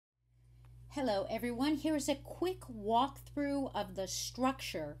Hello everyone, here is a quick walkthrough of the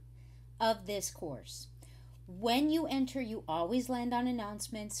structure of this course. When you enter, you always land on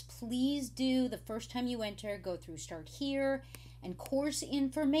announcements. Please do, the first time you enter, go through Start Here and Course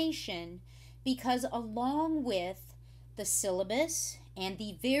Information, because along with the syllabus and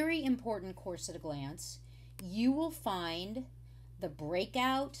the very important Course at a Glance, you will find the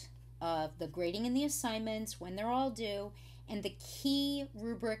breakout of the grading and the assignments when they're all due, and the key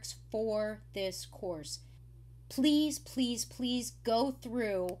rubrics for this course. Please, please, please go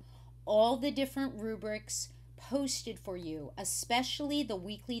through all the different rubrics posted for you, especially the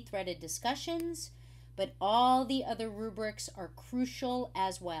weekly threaded discussions, but all the other rubrics are crucial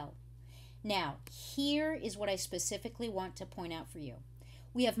as well. Now, here is what I specifically want to point out for you.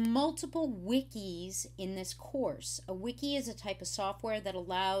 We have multiple wikis in this course. A wiki is a type of software that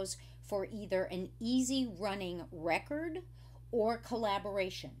allows for either an easy running record or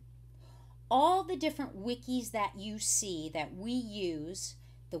collaboration. All the different wikis that you see that we use,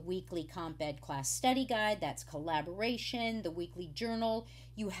 the weekly Comp Ed class study guide, that's collaboration, the weekly journal,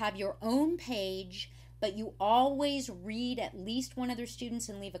 you have your own page, but you always read at least one other students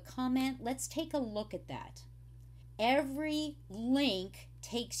and leave a comment. Let's take a look at that. Every link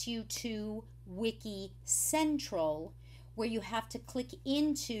takes you to Wiki Central, where you have to click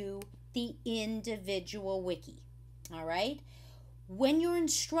into the individual wiki. All right? When your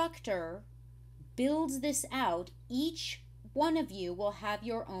instructor builds this out, each one of you will have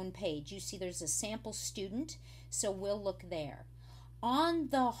your own page. You see there's a sample student, so we'll look there. On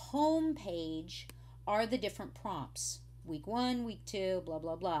the home page are the different prompts. Week 1, week 2, blah,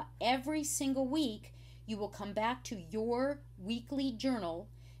 blah, blah. Every single week, you will come back to your weekly journal,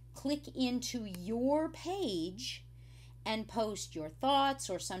 click into your page, and post your thoughts,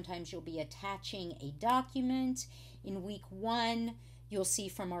 or sometimes you'll be attaching a document. In week 1, you'll see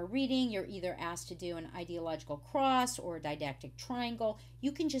from our reading, you're either asked to do an ideological cross or a didactic triangle.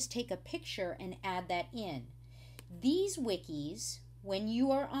 You can just take a picture and add that in. These wikis, when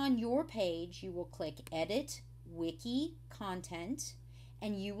you are on your page, you will click Edit, Wiki, Content,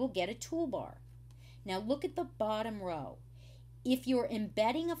 and you will get a toolbar. Now look at the bottom row. If you're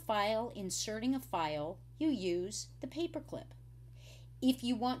embedding a file, inserting a file, you use the paperclip. If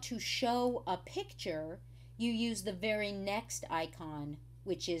you want to show a picture, you use the very next icon,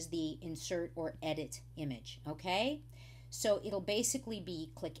 which is the insert or edit image, okay? So it'll basically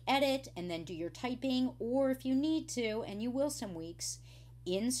be click edit and then do your typing, or if you need to, and you will some weeks,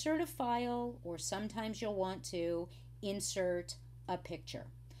 insert a file, or sometimes you'll want to insert a picture.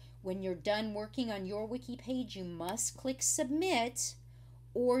 When you're done working on your wiki page, you must click submit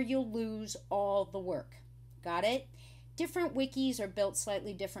or you'll lose all the work. Got it? Different wikis are built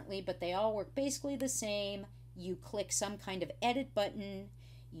slightly differently, but they all work basically the same. You click some kind of edit button,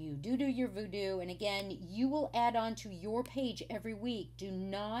 you do your voodoo, and again, you will add on to your page every week. Do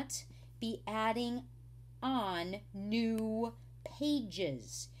not be adding on new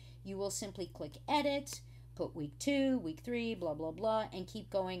pages. You will simply click edit, put week 2, week 3, blah, blah, blah, and keep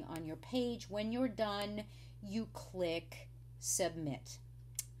going on your page. When you're done, you click submit.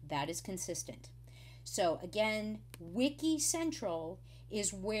 That is consistent. So again, Wiki Central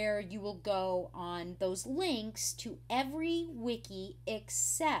is where you will go on those links to every wiki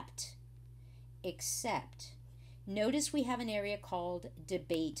except, notice we have an area called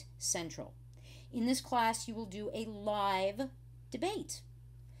Debate Central. In this class, you will do a live debate.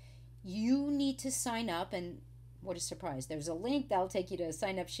 You need to sign up, and what a surprise, there's a link that'll take you to a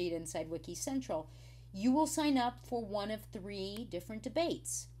sign-up sheet inside Wiki Central. You will sign up for one of 3 different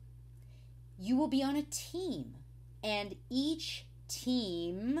debates. You will be on a team, and each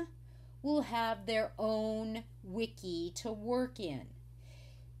team will have their own wiki to work in.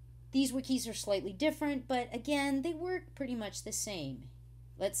 These wikis are slightly different, but again, they work pretty much the same.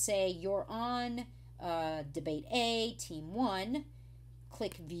 Let's say you're on Debate A, Team 1,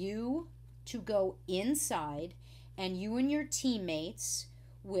 click View to go inside, and you and your teammates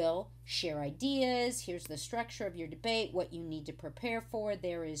will share ideas. Here's the structure of your debate, what you need to prepare for.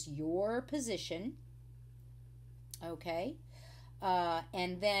 There is your position. Okay.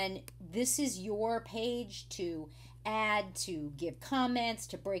 And then this is your page to add, to give comments,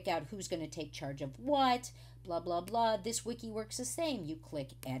 to break out who's going to take charge of what, blah, blah, blah. This wiki works the same. You click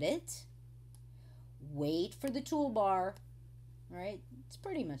Edit, wait for the toolbar, right? It's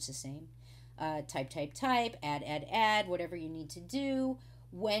pretty much the same. Type, add, whatever you need to do.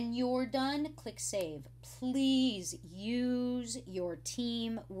 When you're done, click Save. Please use your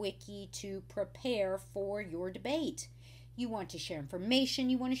team wiki to prepare for your debate. You want to share information,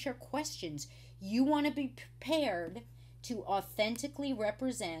 you want to share questions, you want to be prepared to authentically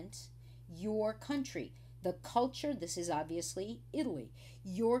represent your country. The culture, this is obviously Italy.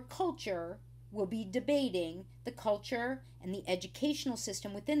 Your culture will be debating the culture and the educational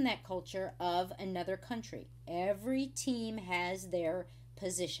system within that culture of another country. Every team has their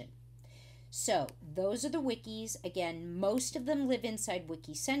position. So those are the wikis. Again, most of them live inside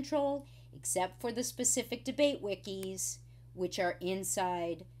Wiki Central, except for the specific debate wikis, which are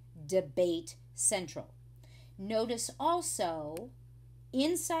inside Debate Central. Notice also,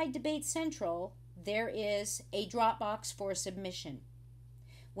 inside Debate Central, there is a Dropbox for submission.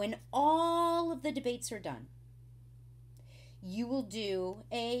 When all of the debates are done, you will do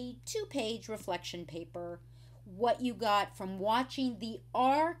a 2-page reflection paper, what you got from watching the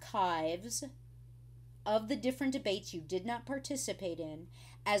archives of the different debates you did not participate in,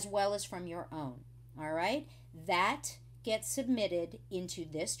 as well as from your own. All right? That gets submitted into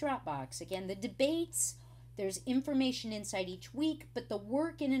this Dropbox. Again, the debates, there's information inside each week, but the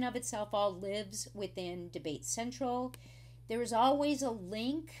work in and of itself all lives within Debate Central. There is always a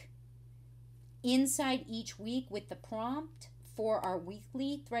link inside each week with the prompt for our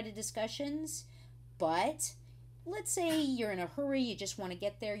weekly threaded discussions, but let's say you're in a hurry, you just want to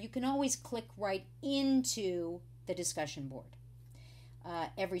get there, you can always click right into the discussion board.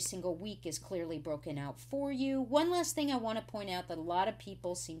 Every single week is clearly broken out for you. One last thing I want to point out that a lot of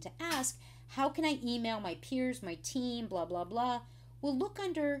people seem to ask, how can I email my peers, my team, blah, blah, blah? Well, look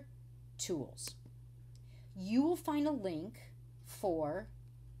under Tools. You will find a link for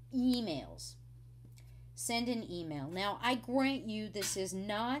emails. Send an email. Now, I grant you this is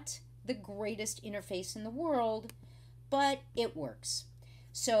not the greatest interface in the world, but it works.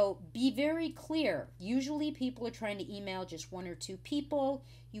 So be very clear. Usually people are trying to email just 1 or 2 people.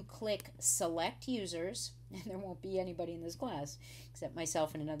 You click Select Users, and there won't be anybody in this class except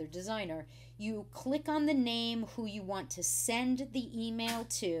myself and another designer. You click on the name who you want to send the email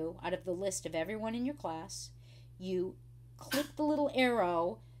to out of the list of everyone in your class. You click the little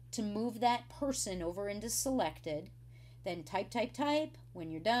arrow to move that person over into selected. Then type. When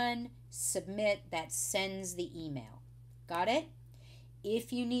you're done, submit. That sends the email. Got it?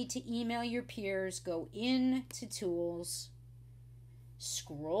 If you need to email your peers, go into Tools,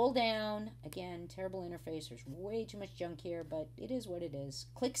 scroll down. Again, terrible interface. There's way too much junk here, but it is what it is.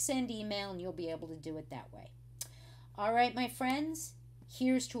 Click Send Email, and you'll be able to do it that way. All right, my friends,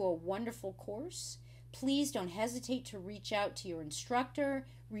 here's to a wonderful course. Please don't hesitate to reach out to your instructor,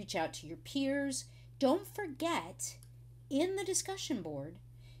 reach out to your peers. Don't forget, in the discussion board,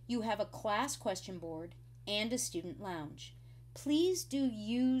 you have a class question board and a student lounge. Please do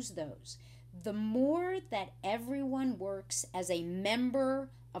use those. The more that everyone works as a member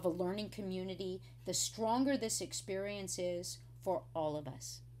of a learning community, the stronger this experience is for all of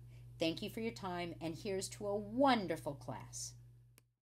us. Thank you for your time, and here's to a wonderful class.